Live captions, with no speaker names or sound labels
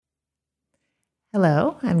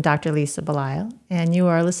Hello, I'm Dr. Lisa Belisle, and you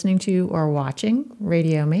are listening to or watching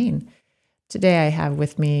Radio Maine. Today I have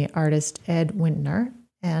with me artist Ed Wintner,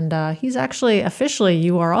 and he's actually officially,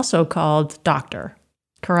 you are also called doctor,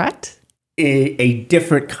 correct? A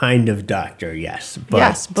different kind of doctor, yes.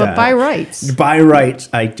 But by rights. By rights,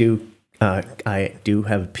 I do have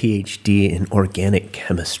a PhD in organic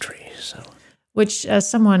chemistry. So, which, as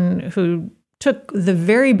someone who took the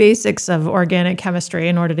very basics of organic chemistry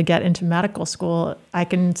in order to get into medical school, I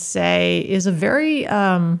can say is a very,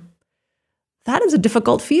 that is a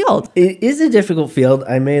difficult field. It is a difficult field.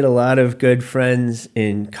 I made a lot of good friends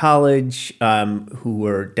in college who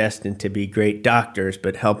were destined to be great doctors,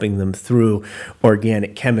 but helping them through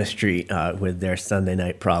organic chemistry with their Sunday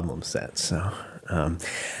night problem sets. So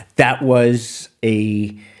that was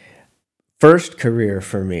a first career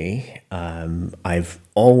for me. I've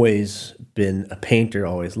always been a painter,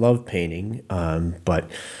 always loved painting, but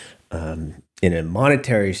in a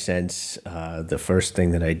monetary sense, the first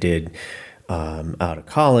thing that I did out of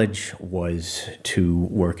college was to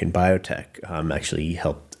work in biotech. Actually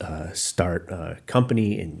helped start a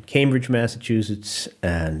company in Cambridge, Massachusetts,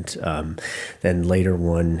 and then later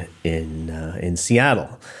one in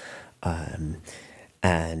Seattle.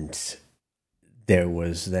 And there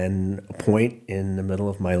was then a point in the middle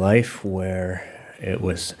of my life where it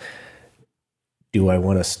was, do I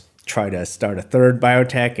want to try to start a third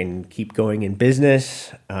biotech and keep going in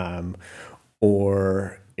business?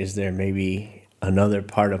 Or is there maybe another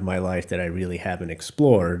part of my life that I really haven't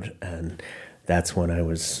explored? And that's when I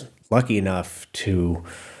was lucky enough to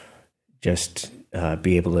just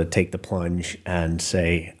be able to take the plunge and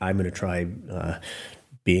say, I'm going to try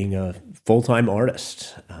being a full-time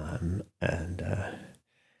artist. And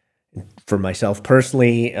for myself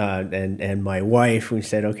personally, and my wife, we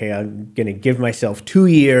said, okay, I'm going to give myself 2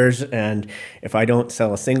 years, and if I don't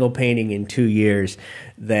sell a single painting in 2 years,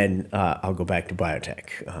 then I'll go back to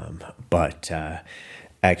biotech. But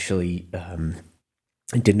actually,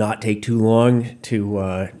 it did not take too long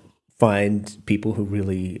to find people who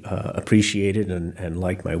really appreciated and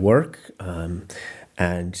liked my work.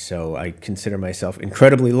 And so I consider myself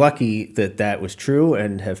incredibly lucky that that was true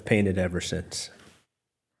and have painted ever since.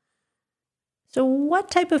 So what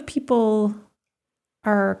type of people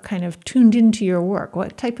are kind of tuned into your work?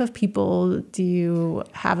 What type of people do you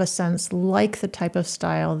have a sense like the type of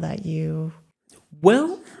style that you...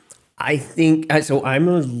 Well, I think, so I'm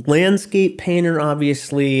a landscape painter,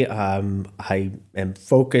 obviously. I am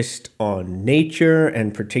focused on nature,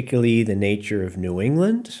 and particularly the nature of New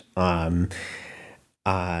England.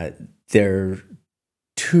 There are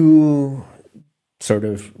two sort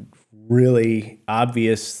of really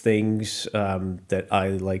obvious things that I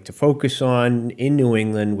like to focus on in New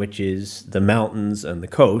England, which is the mountains and the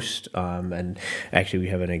coast. And actually, we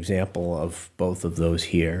have an example of both of those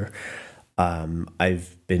here.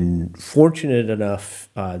 I've been fortunate enough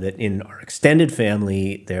that in our extended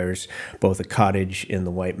family, there's both a cottage in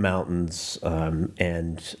the White Mountains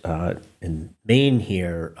and in Maine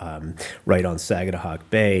here, right on Sagadahoc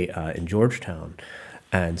Bay in Georgetown.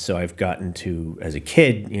 And so I've gotten to, as a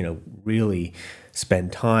kid, really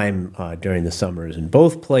spend time during the summers in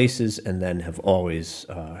both places, and then have always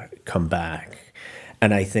come back.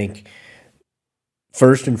 And I think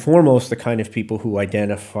first and foremost, the kind of people who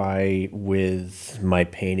identify with my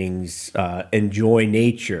paintings enjoy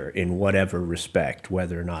nature in whatever respect,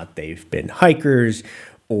 whether or not they've been hikers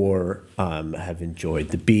or have enjoyed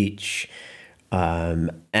the beach.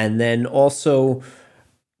 And then also,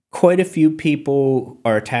 quite a few people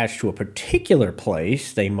are attached to a particular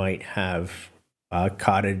place. They might have a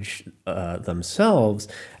cottage themselves,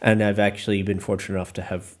 and I've actually been fortunate enough to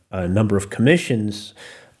have a number of commissions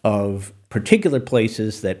of particular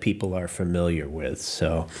places that people are familiar with.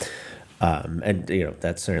 So, and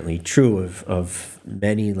that's certainly true of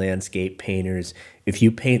many landscape painters. If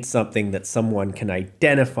you paint something that someone can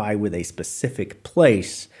identify with a specific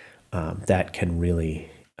place, that can really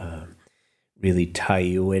tie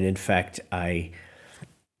you in. In fact,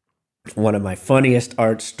 one of my funniest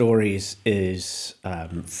art stories is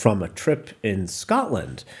from a trip in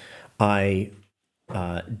Scotland. I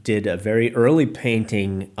did a very early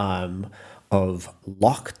painting of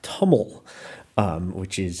Loch Tummel,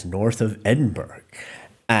 which is north of Edinburgh.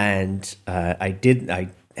 And I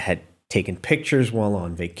had taken pictures while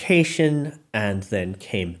on vacation, and then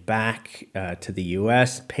came back to the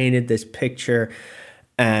US, painted this picture,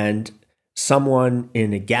 and someone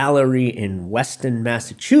in a gallery in Weston,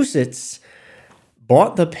 Massachusetts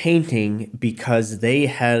bought the painting because they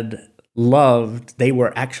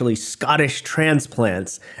were actually Scottish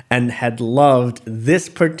transplants and had loved this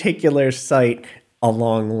particular site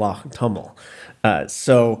along Loch Tummel.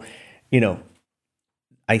 So,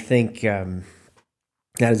 I think that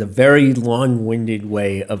is a very long-winded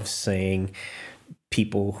way of saying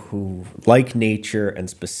people who like nature and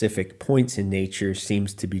specific points in nature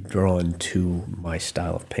seems to be drawn to my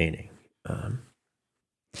style of painting.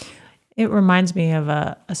 It reminds me of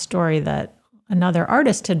a story that another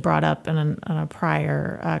artist had brought up in a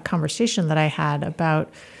prior conversation that I had about,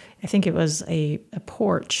 I think it was a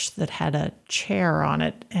porch that had a chair on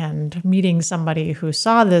it, and meeting somebody who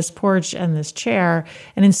saw this porch and this chair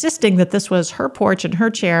and insisting that this was her porch and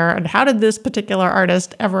her chair. And how did this particular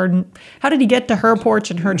artist how did he get to her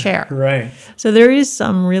porch and her chair? Right. So there is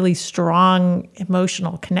some really strong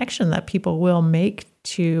emotional connection that people will make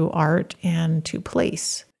to art and to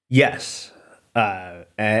place. Yes. My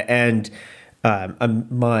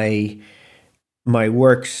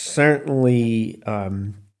work certainly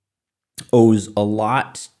owes a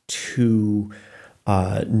lot to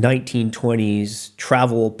 1920s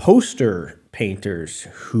travel poster painters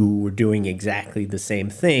who were doing exactly the same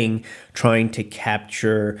thing, trying to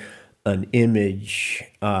capture an image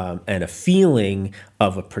and a feeling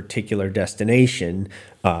of a particular destination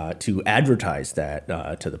to advertise that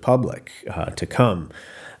to the public to come.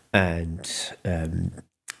 And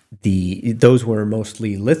those were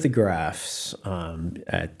mostly lithographs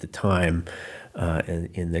at the time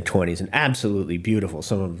in the 20s, and absolutely beautiful.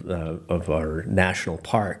 Some of our national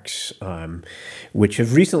parks, which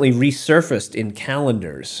have recently resurfaced in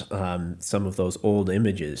calendars, some of those old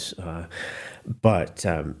images, but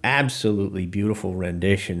absolutely beautiful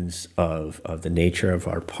renditions of the nature of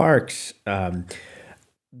our parks.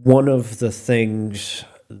 One of the things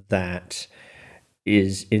that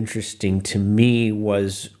is interesting to me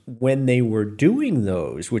was when they were doing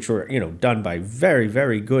those, which were, done by very,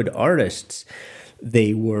 very good artists,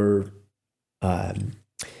 they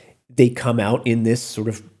come out in this sort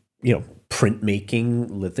of, printmaking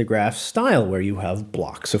lithograph style where you have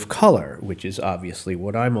blocks of color, which is obviously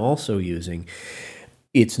what I'm also using.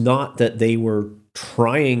 It's not that they were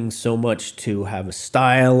trying so much to have a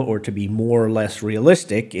style or to be more or less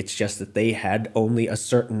realistic. It's just that they had only a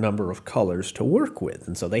certain number of colors to work with.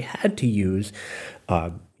 And so they had to use,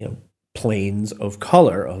 planes of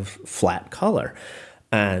color, of flat color.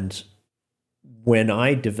 And when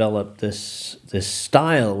I developed this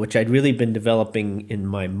style, which I'd really been developing in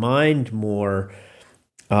my mind more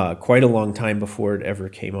quite a long time before it ever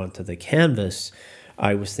came onto the canvas,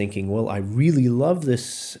 I was thinking, well, I really love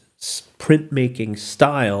this printmaking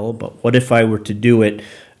style, but what if I were to do it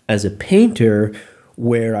as a painter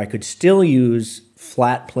where I could still use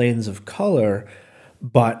flat planes of color,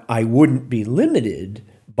 but I wouldn't be limited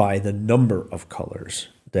by the number of colors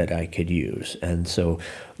that I could use? And so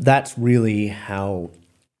that's really how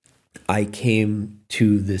I came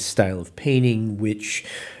to this style of painting, which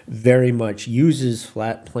very much uses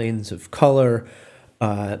flat planes of color,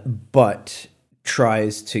 but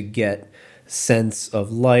tries to get sense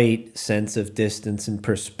of light, sense of distance and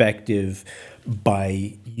perspective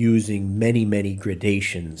by using many, many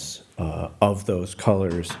gradations of those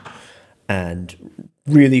colors, and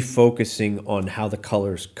really focusing on how the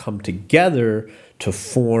colors come together to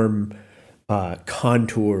form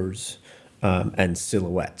contours and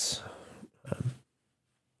silhouettes.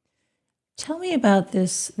 Tell me about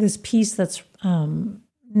this piece that's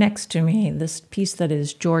next to me, this piece that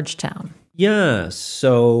is Georgetown. Yeah,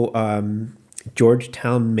 so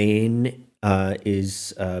Georgetown, Maine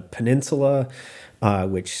is a peninsula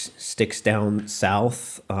which sticks down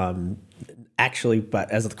south. Actually,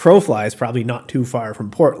 but as the crow flies, probably not too far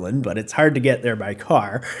from Portland, but it's hard to get there by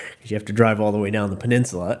car because you have to drive all the way down the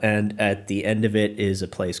peninsula. And at the end of it is a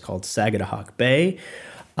place called Sagadahoc Bay.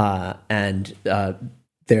 And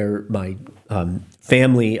there, my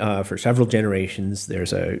family, for several generations,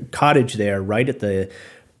 there's a cottage there right at the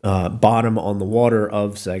bottom on the water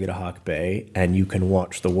of Sagadahoc Bay, and you can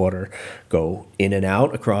watch the water go in and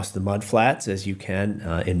out across the mud flats as you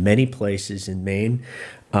can in many places in Maine.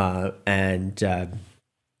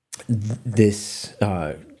 This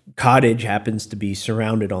cottage happens to be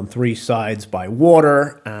surrounded on three sides by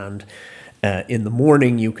water, and in the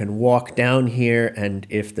morning you can walk down here, and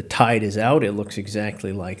if the tide is out, it looks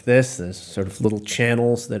exactly like this. There's sort of little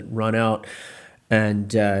channels that run out, and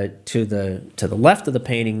to the left of the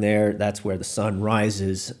painting there, that's where the sun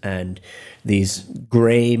rises, and these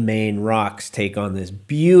gray Maine rocks take on this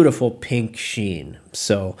beautiful pink sheen.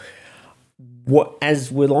 So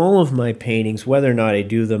as with all of my paintings, whether or not I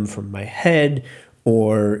do them from my head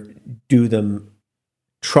or do them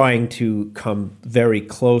trying to come very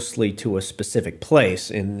closely to a specific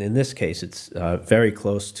place, in this case, it's very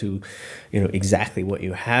close to exactly what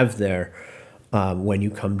you have there. when you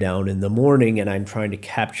come down in the morning, and I'm trying to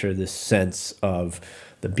capture this sense of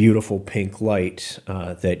the beautiful pink light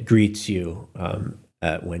that greets you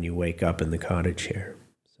when you wake up in the cottage here.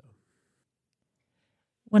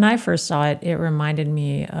 When I first saw it, it reminded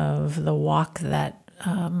me of the walk that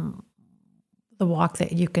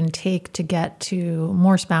you can take to get to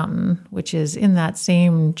Morse Mountain, which is in that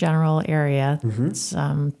same general area. Mm-hmm. It's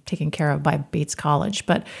taken care of by Bates College,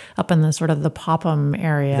 but up in the sort of the Popham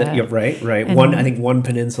area. Right. And I think one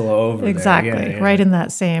peninsula over exactly, there. Yeah. Right in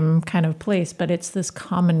that same kind of place. But it's this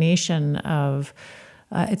combination of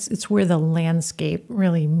it's where the landscape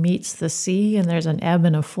really meets the sea, and there's an ebb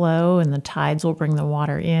and a flow, and the tides will bring the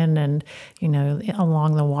water in, and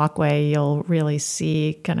along the walkway you'll really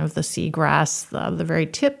see kind of the seagrass, the very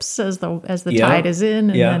tips as the tide is in,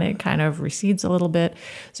 and then it kind of recedes a little bit.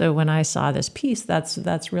 So when I saw this piece,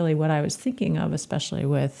 that's really what I was thinking of, especially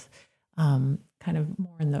with kind of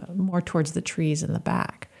more towards the trees in the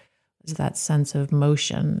back, is that sense of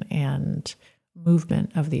motion and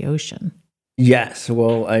movement of the ocean. Yes.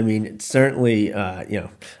 Well, I mean, it's certainly,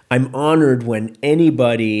 I'm honored when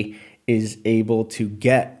anybody is able to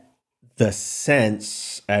get the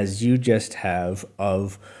sense, as you just have,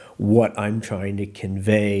 of what I'm trying to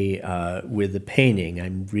convey with the painting.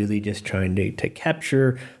 I'm really just trying to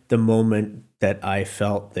capture the moment that I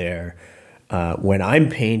felt there. When I'm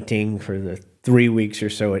painting for the 3 weeks or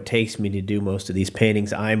so it takes me to do most of these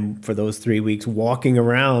paintings, I'm, for those 3 weeks, walking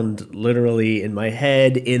around literally in my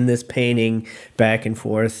head in this painting back and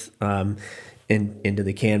forth into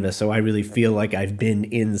the canvas. So I really feel like I've been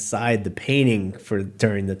inside the painting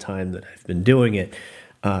during the time that I've been doing it.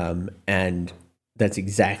 And that's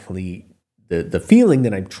exactly the feeling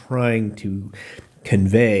that I'm trying to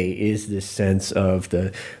convey, is this sense of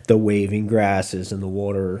the waving grasses and the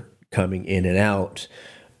water coming in and out.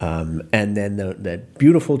 And then that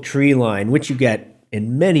beautiful tree line, which you get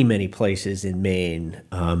in many, many places in Maine,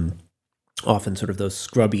 often sort of those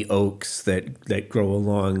scrubby oaks that grow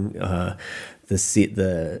along the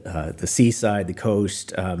seaside, the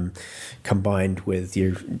coast, combined with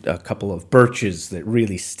a couple of birches that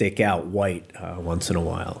really stick out white once in a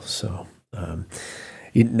while. So, I'm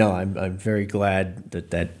very glad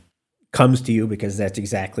that comes to you, because that's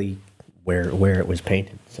exactly where it was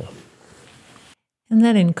painted. So. And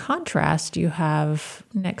then in contrast, you have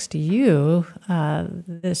next to you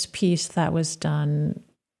this piece that was done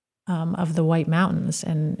of the White Mountains.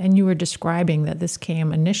 And you were describing that this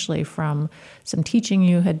came initially from some teaching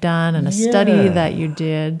you had done and a study that you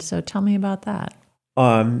did. So tell me about that.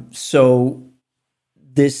 So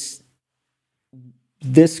this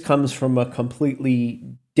comes from a completely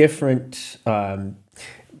different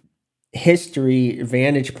history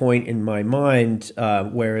vantage point in my mind,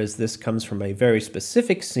 whereas this comes from a very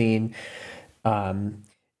specific scene.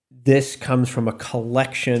 This comes from a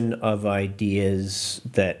collection of ideas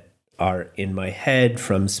that are in my head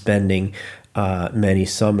from spending many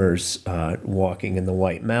summers walking in the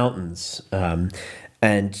White Mountains.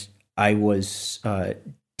 And I was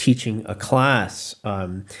teaching a class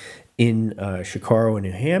in Shikarawa,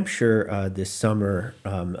 New Hampshire this summer,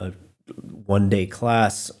 a one-day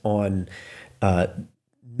class on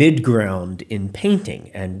midground in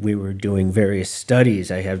painting, and we were doing various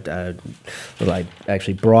studies. I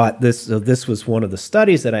actually brought this. So this was one of the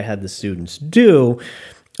studies that I had the students do,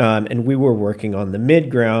 and we were working on the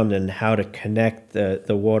midground and how to connect the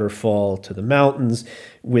waterfall to the mountains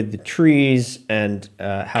with the trees, and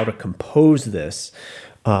how to compose this.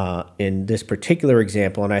 In this particular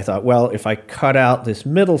example, and I thought, well, if I cut out this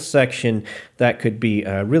middle section, that could be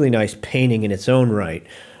a really nice painting in its own right.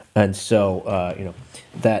 And so,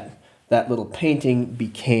 that little painting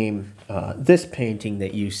became this painting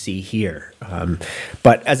that you see here.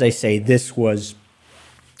 But as I say, this was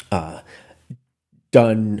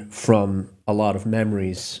done from a lot of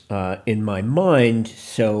memories in my mind,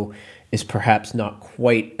 so is perhaps not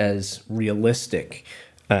quite as realistic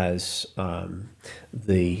as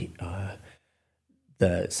the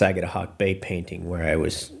Sagadahoc Bay painting, where I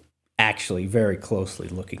was actually very closely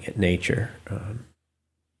looking at nature.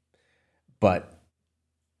 But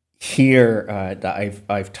here,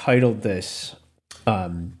 I've titled this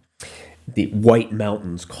 "The White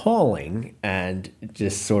Mountains Calling," and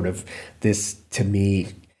just sort of this to me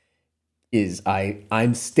is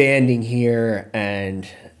I'm standing here and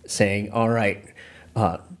saying, all right,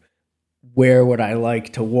 where would I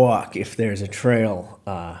like to walk if there's a trail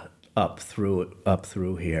up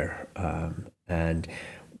through here? And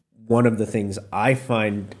one of the things I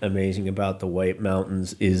find amazing about the White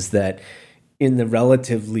Mountains is that in the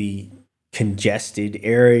relatively congested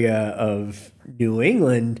area of New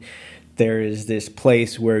England, there is this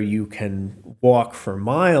place where you can walk for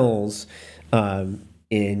miles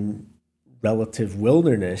in relative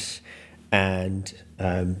wilderness and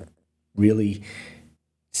really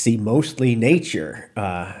see mostly nature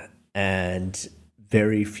and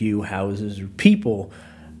very few houses or people.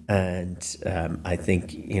 And I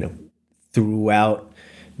think, throughout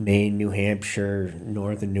Maine, New Hampshire,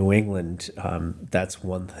 northern New England, that's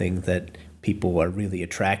one thing that people are really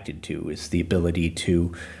attracted to, is the ability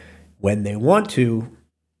to, when they want to,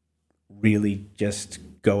 really just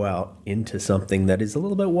go out into something that is a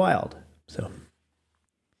little bit wild. So,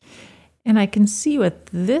 and I can see with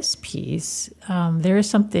this piece, there is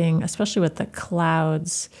something, especially with the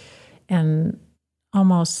clouds and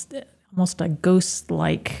almost a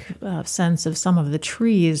ghost-like sense of some of the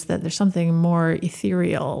trees, that there's something more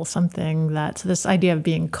ethereal, something that, so this idea of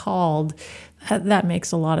being called, that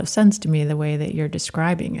makes a lot of sense to me, the way that you're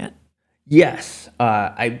describing it. Yes.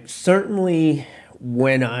 I certainly,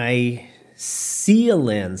 when I see a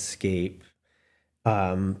landscape,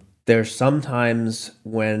 there's sometimes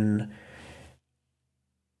when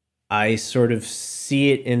I sort of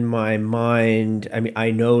see it in my mind. I mean,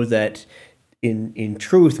 I know that in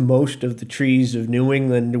truth, most of the trees of New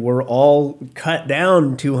England were all cut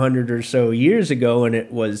down 200 or so years ago, and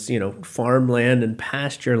it was, farmland and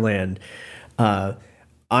pasture land.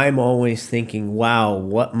 I'm always thinking, wow,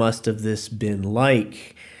 what must have this been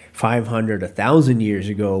like 500, 1,000 years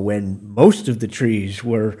ago, when most of the trees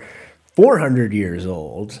were 400 years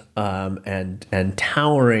old, and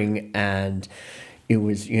towering, and it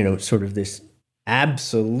was, sort of this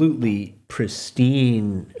absolutely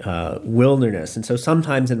pristine wilderness. And so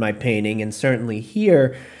sometimes in my painting, and certainly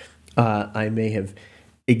here, I may have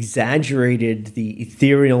exaggerated the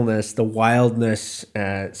etherealness, the wildness,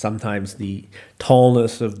 sometimes the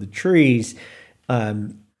tallness of the trees,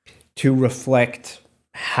 to reflect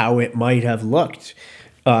how it might have looked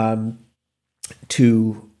to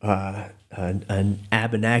an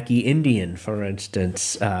Abenaki Indian, for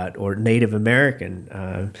instance, or Native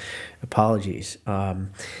American, apologies,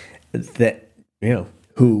 that,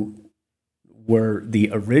 who were the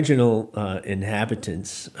original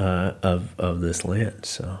inhabitants of this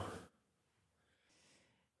land.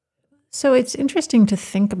 So it's interesting to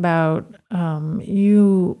think about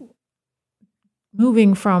you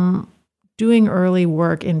moving from doing early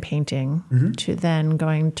work in painting to then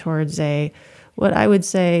going towards what I would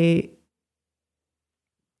say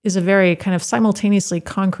is a very kind of simultaneously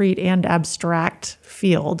concrete and abstract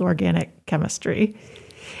field, organic chemistry.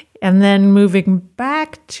 And then moving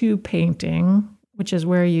back to painting, which is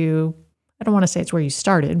where I don't want to say it's where you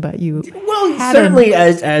started, but you... Well, certainly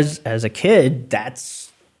as a kid,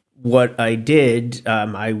 that's what I did.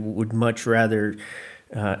 I would much rather...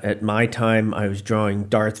 at my time, I was drawing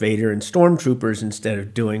Darth Vader and stormtroopers instead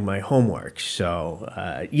of doing my homework. So,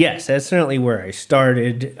 yes, that's certainly where I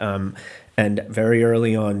started, and very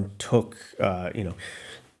early on took,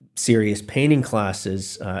 serious painting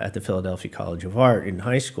classes at the Philadelphia College of Art in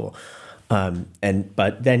high school.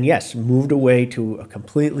 But then, yes, moved away to a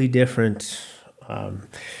completely different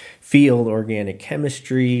field, organic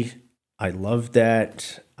chemistry. I loved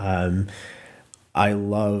that. I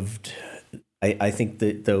think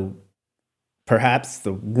that perhaps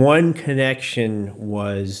the one connection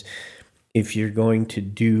was, if you're going to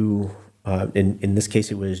do, in this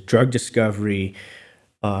case it was drug discovery,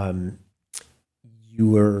 you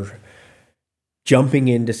were jumping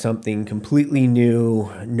into something completely new,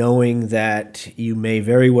 knowing that you may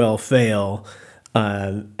very well fail,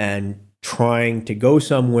 and trying to go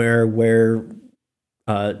somewhere where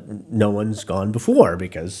no one's gone before,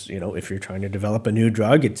 because if you're trying to develop a new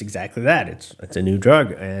drug, it's exactly that. It's a new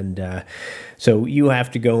drug, and so you have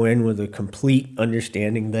to go in with a complete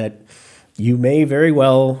understanding that you may very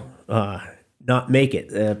well not make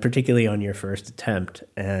it, particularly on your first attempt.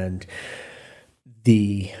 And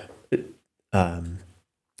the in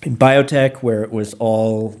biotech, where it was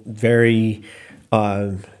all very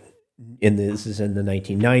this is in the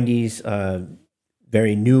 1990s.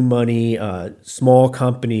 Very new money, small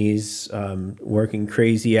companies, working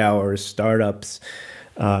crazy hours, startups,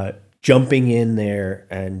 jumping in there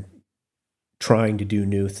and trying to do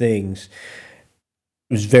new things.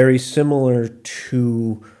 It was very similar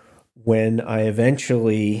to when I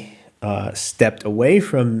eventually stepped away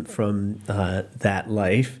from that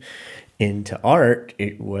life into art.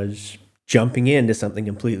 It was jumping into something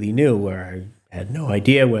completely new, where I had no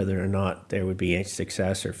idea whether or not there would be a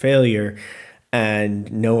success or failure, and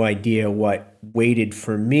no idea what waited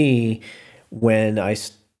for me when I,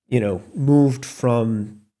 moved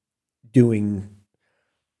from doing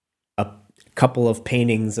couple of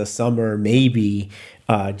paintings a summer, maybe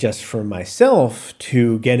just for myself,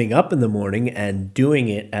 to getting up in the morning and doing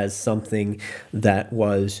it as something that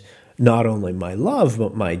was not only my love,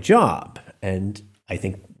 but my job. And I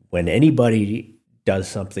think when anybody does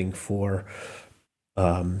something for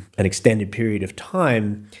an extended period of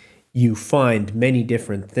time, you find many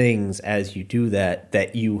different things as you do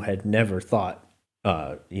that you had never thought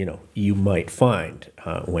you might find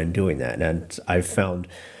when doing that. And I've found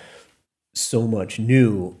so much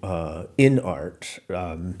new in art,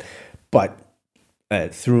 but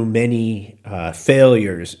through many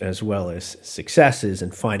failures as well as successes,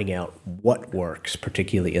 and finding out what works,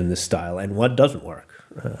 particularly in this style, and what doesn't work.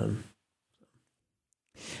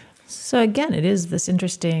 So again, it is this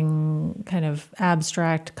interesting kind of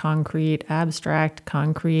abstract, concrete, and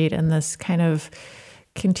this kind of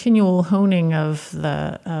continual honing of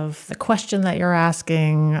the question that you're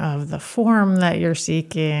asking, of the form that you're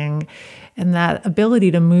seeking, and that ability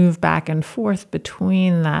to move back and forth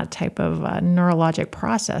between that type of neurologic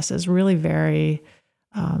process is really very,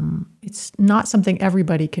 it's not something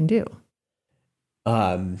everybody can do.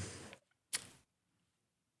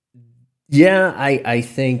 Yeah, I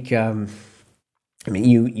think, I mean,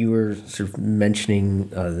 you were sort of mentioning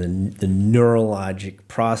the neurologic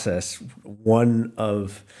process. One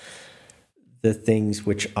of the things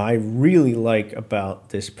which I really like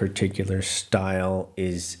about this particular style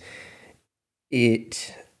is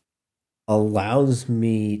it allows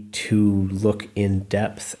me to look in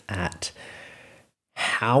depth at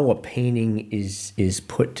how a painting is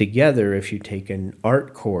put together. If you take an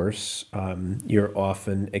art course, you're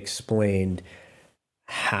often explained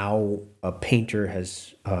how a painter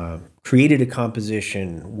has created a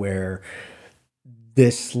composition where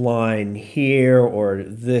this line here or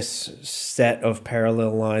this set of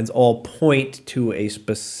parallel lines all point to a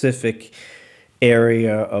specific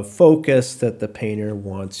area of focus that the painter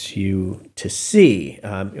wants you to see,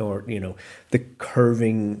 or the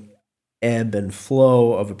curving ebb and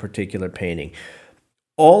flow of a particular painting.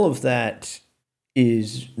 All of that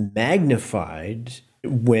is magnified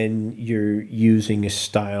when you're using a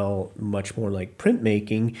style much more like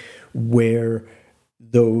printmaking, where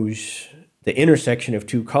the intersection of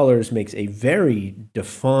two colors makes a very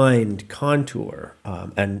defined contour,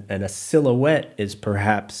 and a silhouette is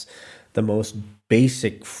perhaps the most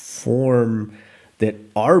basic form that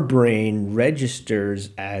our brain registers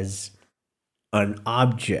as an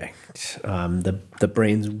object. The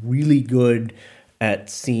brain's really good at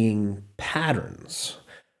seeing patterns,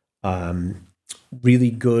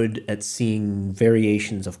 really good at seeing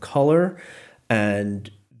variations of color,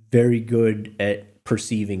 and very good at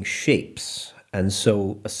perceiving shapes. And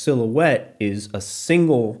so a silhouette is a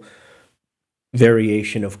single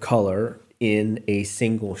variation of color in a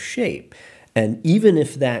single shape. And even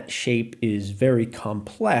if that shape is very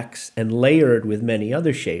complex and layered with many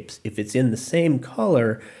other shapes, if it's in the same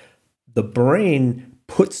color, the brain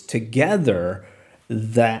puts together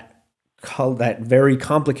that very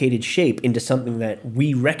complicated shape into something that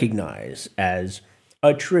we recognize as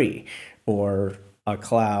a tree or a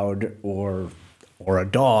cloud or a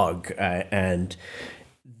dog. And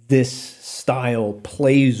this style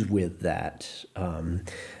plays with that.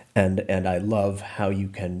 And I love how you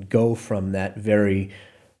can go from that very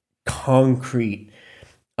concrete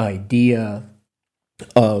idea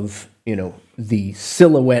of, the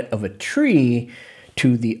silhouette of a tree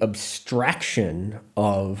to the abstraction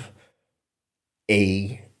of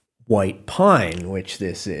a white pine, which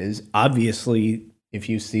this is. Obviously, if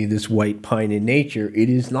you see this white pine in nature, it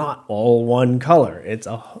is not all one color. It's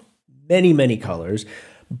many, many colors.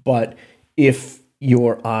 But if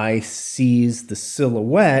your eye sees the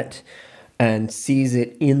silhouette and sees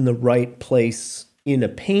it in the right place in a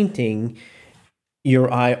painting,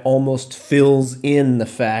 your eye almost fills in the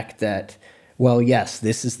fact that, well, yes,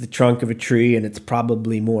 this is the trunk of a tree and it's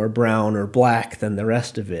probably more brown or black than the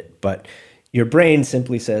rest of it. But your brain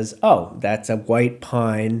simply says, oh, that's a white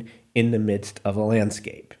pine in the midst of a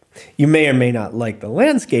landscape. You may or may not like the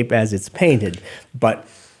landscape as it's painted, but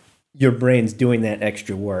your brain's doing that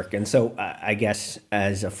extra work. And so I guess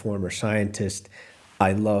as a former scientist,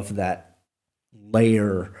 I love that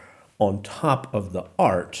layer on top of the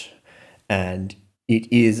art. And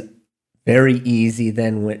it is very easy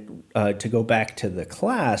then to go back to the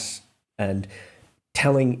class and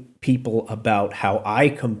telling people about how I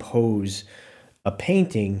compose a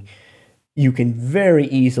painting. You can very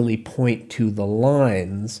easily point to the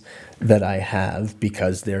lines that I have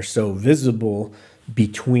because they're so visible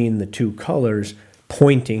between the two colors,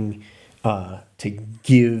 pointing to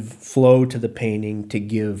give flow to the painting, to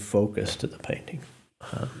give focus to the painting.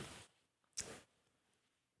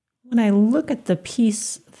 when I look at the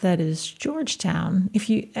piece that is Georgetown,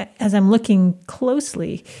 as I'm looking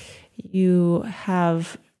closely, you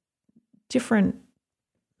have different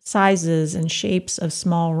sizes and shapes of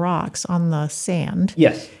small rocks on the sand.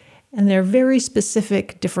 Yes. And they're very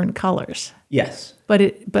specific different colors. Yes. But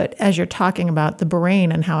as you're talking about the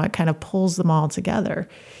Bahrain and how it kind of pulls them all together,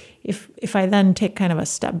 if I then take kind of a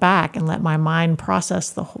step back and let my mind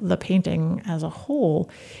process the painting as a whole,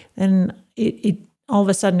 then it all of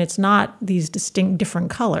a sudden it's not these distinct different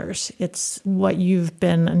colors. It's what you've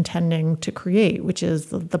been intending to create, which is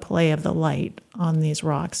the play of the light on these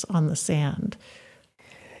rocks on the sand.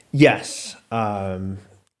 Yes. I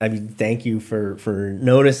mean, thank you for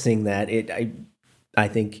noticing that. I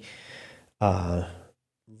think,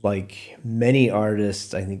 like many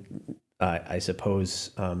artists, I think, I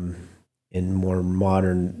suppose, in more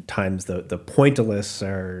modern times, the pointillists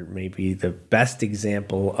are maybe the best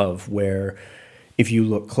example of where, if you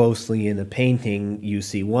look closely in a painting, you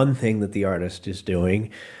see one thing that the artist is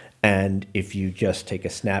doing, and if you just take a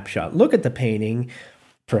snapshot, look at the painting,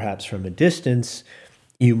 perhaps from a distance,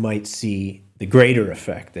 you might see the greater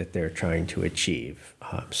effect that they're trying to achieve.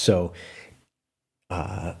 So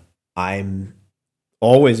I'm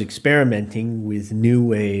always experimenting with new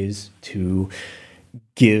ways to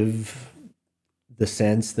give the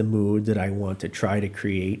sense, the mood that I want to try to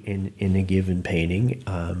create in a given painting.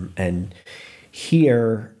 And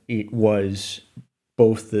here it was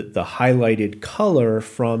both the highlighted color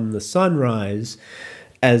from the sunrise,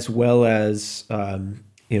 as well as,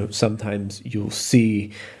 sometimes you'll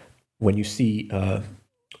see, when you see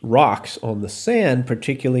rocks on the sand,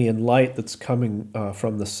 particularly in light that's coming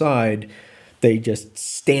from the side, they just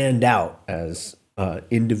stand out as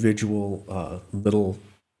individual little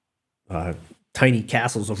tiny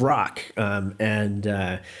castles of rock, and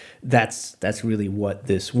that's really what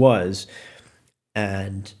this was.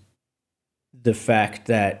 And the fact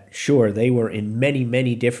that, sure, they were in many,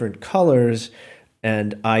 many different colors,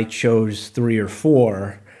 and I chose 3 or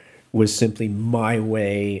 4, was simply my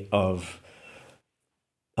way of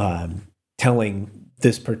telling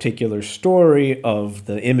this particular story of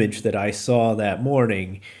the image that I saw that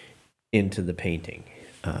morning into the painting.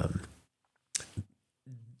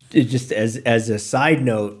 Just as a side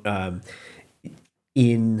note,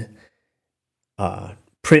 in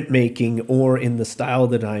printmaking or in the style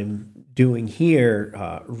that I'm doing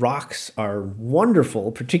here, rocks are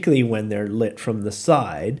wonderful, particularly when they're lit from the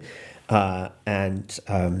side. And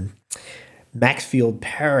Maxfield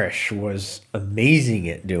Parrish was amazing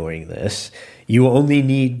at doing this. You only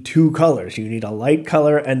need 2 colors. You need a light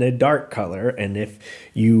color and a dark color. And if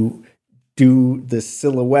you do the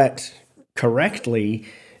silhouette correctly,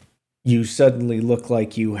 you suddenly look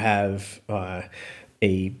like you have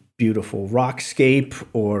a beautiful rockscape,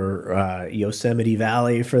 or Yosemite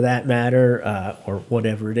Valley for that matter, or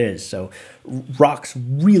whatever it is. So rocks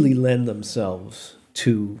really lend themselves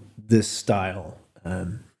to this style.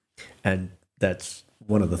 And that's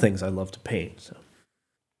one of the things I love to paint. So,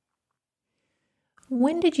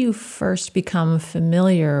 when did you first become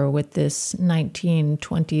familiar with this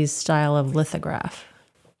 1920s style of lithograph?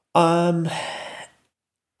 I've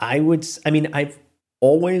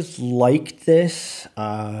always liked this.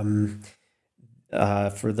 For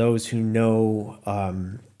those who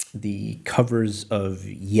know the covers of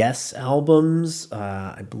Yes albums,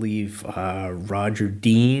 I believe Roger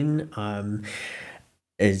Dean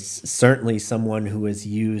is certainly someone who has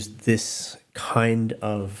used this kind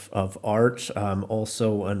of art.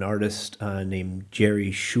 Also an artist named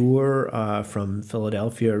Jerry Schur from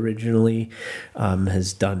Philadelphia originally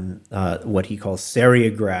has done what he calls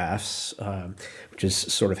seriographs, which is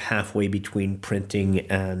sort of halfway between printing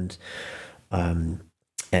and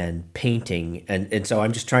painting. And so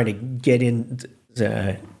I'm just trying to get in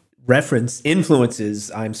reference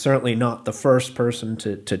influences. I'm certainly not the first person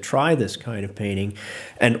to try this kind of painting.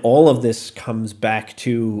 And all of this comes back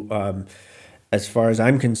to, as far as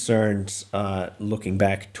I'm concerned, looking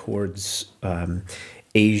back towards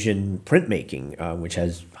Asian printmaking, which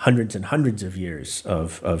has hundreds and hundreds of years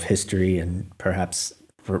of history, and perhaps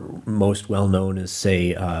most well known as,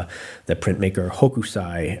 say, the printmaker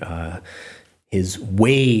Hokusai. His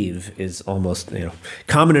wave is almost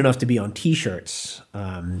common enough to be on T-shirts.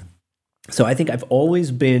 So I think I've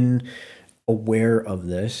always been aware of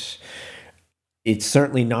this. It's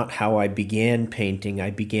certainly not how I began painting.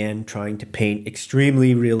 I began trying to paint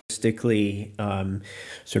extremely realistically,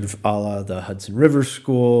 sort of a la the Hudson River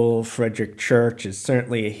School. Frederick Church is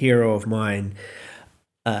certainly a hero of mine.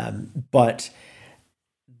 But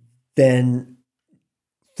then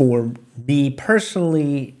for me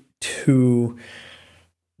personally, to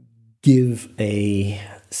give a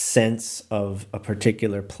sense of a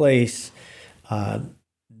particular place,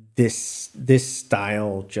 this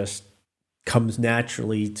style just comes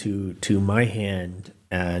naturally to my hand,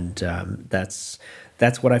 and that's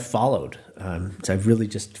what I followed. So I've really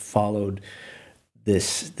just followed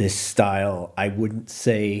this style. I wouldn't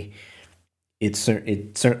say it's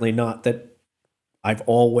certainly not that I've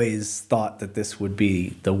always thought that this would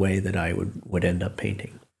be the way that I would end up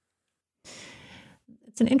painting.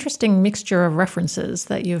 It's an interesting mixture of references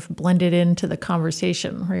that you've blended into the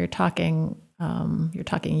conversation, where you're talking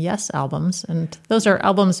Yes albums, and those are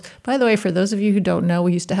albums. By the way, for those of you who don't know,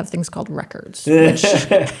 we used to have things called records, which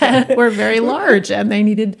were very large, and they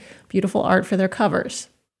needed beautiful art for their covers.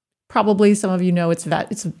 Probably some of you know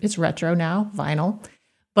it's retro now, vinyl,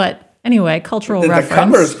 but anyway, cultural reference. The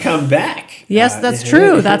covers come back. Yes, that's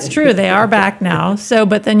true. That's true. They are back now. So,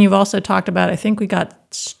 but then you've also talked about, I think we got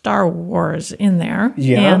Star Wars in there.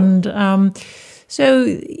 Yeah. And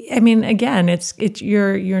so, I mean, again, it's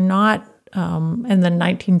you're not in the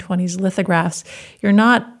 1920s lithographs. You're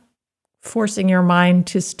not forcing your mind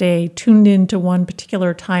to stay tuned into one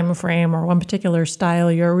particular time frame or one particular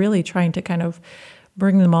style. You're really trying to kind of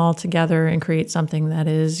bring them all together and create something that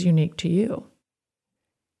is unique to you.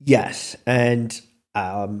 Yes, and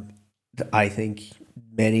I think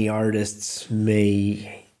many artists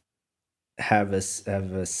may have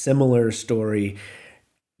a similar story.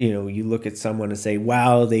 You know, you look at someone and say,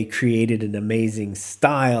 wow, they created an amazing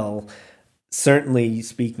style. Certainly,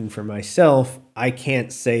 speaking for myself, I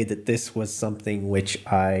can't say that this was something which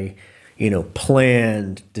I,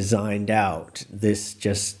 planned, designed out. This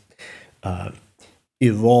just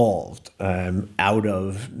evolved out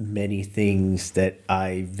of many things that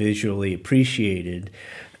I visually appreciated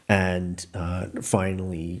and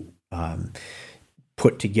finally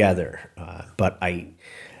put together. But I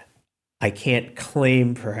can't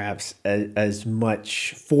claim perhaps as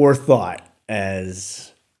much forethought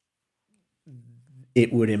as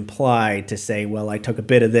it would imply to say, well, I took a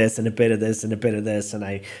bit of this and a bit of this and a bit of this, and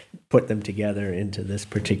I put them together into this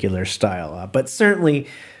particular style. But certainly,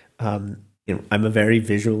 I'm a very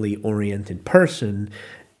visually oriented person,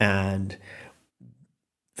 and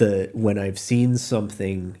when I've seen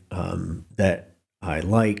something that I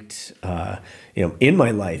liked, in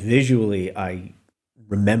my life visually, I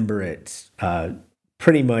remember it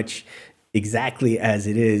pretty much exactly as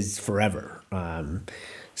it is forever.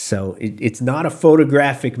 So it's not a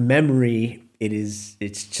photographic memory. It's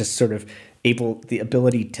just sort of the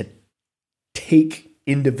ability to take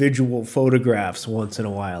individual photographs once in a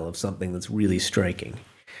while of something that's really striking.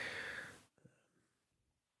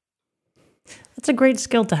 That's a great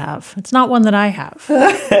skill to have. It's not one that I have.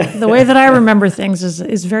 The way that I remember things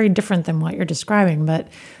is very different than what you're describing, but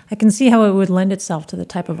I can see how it would lend itself to the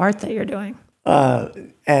type of art that you're doing.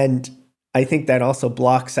 And I think that also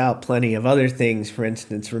blocks out plenty of other things. For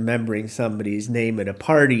instance, remembering somebody's name at a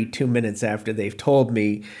party 2 minutes after they've told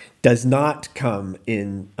me does not come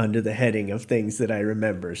in under the heading of things that I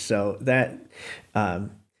remember. So that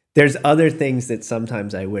there's other things that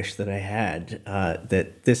sometimes I wish that I had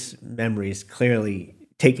that this memory is clearly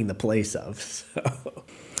taking the place of. So.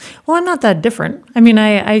 Well, I'm not that different. I mean,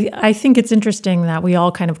 I think it's interesting that we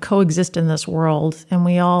all kind of coexist in this world, and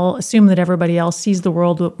we all assume that everybody else sees the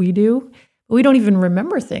world what we do. But we don't even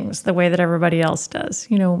remember things the way that everybody else does.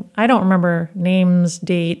 I don't remember names,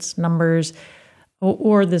 dates, numbers,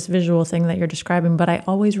 or this visual thing that you're describing, but I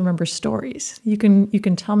always remember stories. You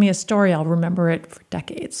can tell me a story, I'll remember it for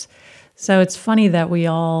decades. So it's funny that we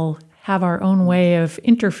all have our own way of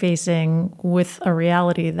interfacing with a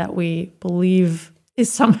reality that we believe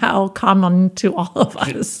is somehow common to all of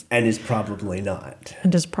us. And is probably not.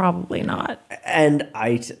 And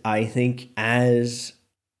I think as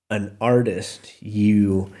an artist,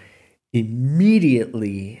 you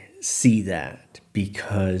immediately see that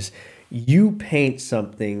because you paint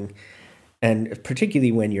something, and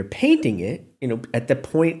particularly when you're painting it, at the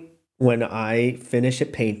point when I finish a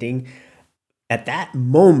painting, at that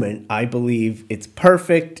moment, I believe it's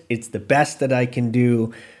perfect, it's the best that I can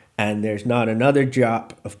do, and there's not another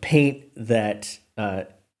drop of paint that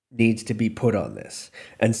needs to be put on this.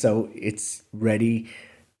 And so it's ready.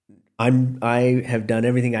 I have done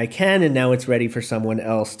everything I can, and now it's ready for someone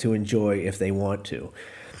else to enjoy if they want to.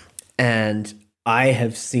 And I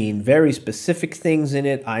have seen very specific things in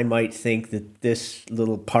it. I might think that this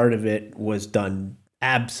little part of it was done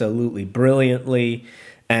absolutely brilliantly,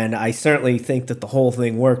 and I certainly think that the whole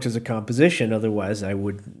thing worked as a composition. Otherwise, I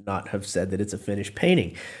would not have said that it's a finished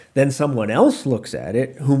painting. Then someone else looks at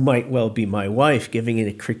it, who might well be my wife, giving it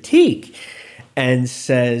a critique, and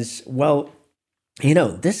says, well,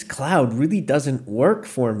 this cloud really doesn't work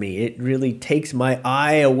for me. It really takes my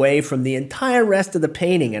eye away from the entire rest of the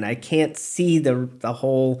painting, and I can't see the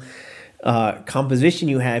whole composition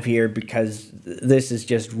you have here because this is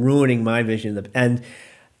just ruining my vision. And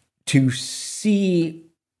to see,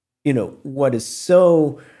 what is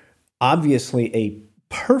so obviously a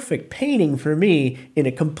perfect painting for me in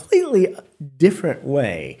a completely different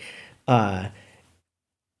way,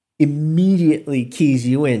 immediately keys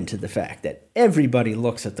you into the fact that everybody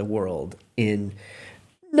looks at the world in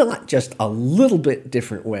not just a little bit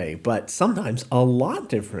different way, but sometimes a lot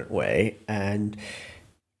different way. And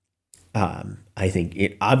I think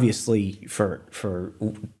it obviously for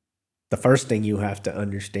the first thing you have to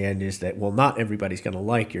understand is that, well, not everybody's going to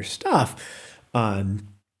like your stuff. On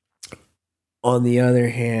the other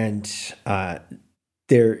hand,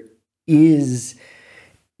 there is,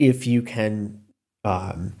 if you can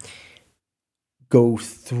go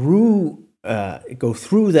through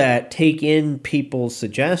that, take in people's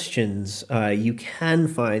suggestions, you can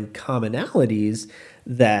find commonalities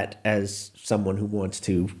that, as someone who wants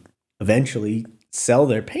to eventually sell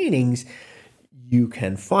their paintings, you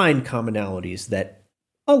can find commonalities that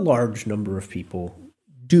a large number of people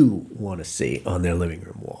do want to see on their living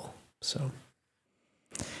room wall. So,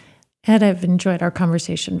 Ed, I've enjoyed our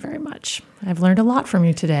conversation very much. I've learned a lot from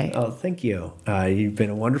you today. Oh, thank you. You've been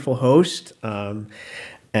a wonderful host. And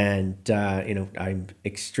I'm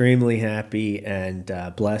extremely happy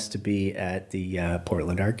and blessed to be at the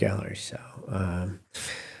Portland Art Gallery.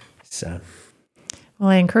 Well,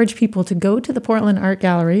 I encourage people to go to the Portland Art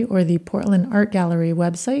Gallery or the Portland Art Gallery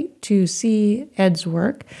website to see Ed's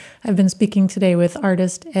work. I've been speaking today with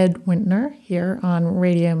artist Ed Wintner here on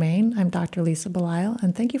Radio Maine. I'm Dr. Lisa Belisle,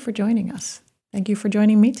 and thank you for joining us. Thank you for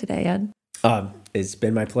joining me today, Ed. It's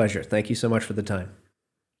been my pleasure. Thank you so much for the time.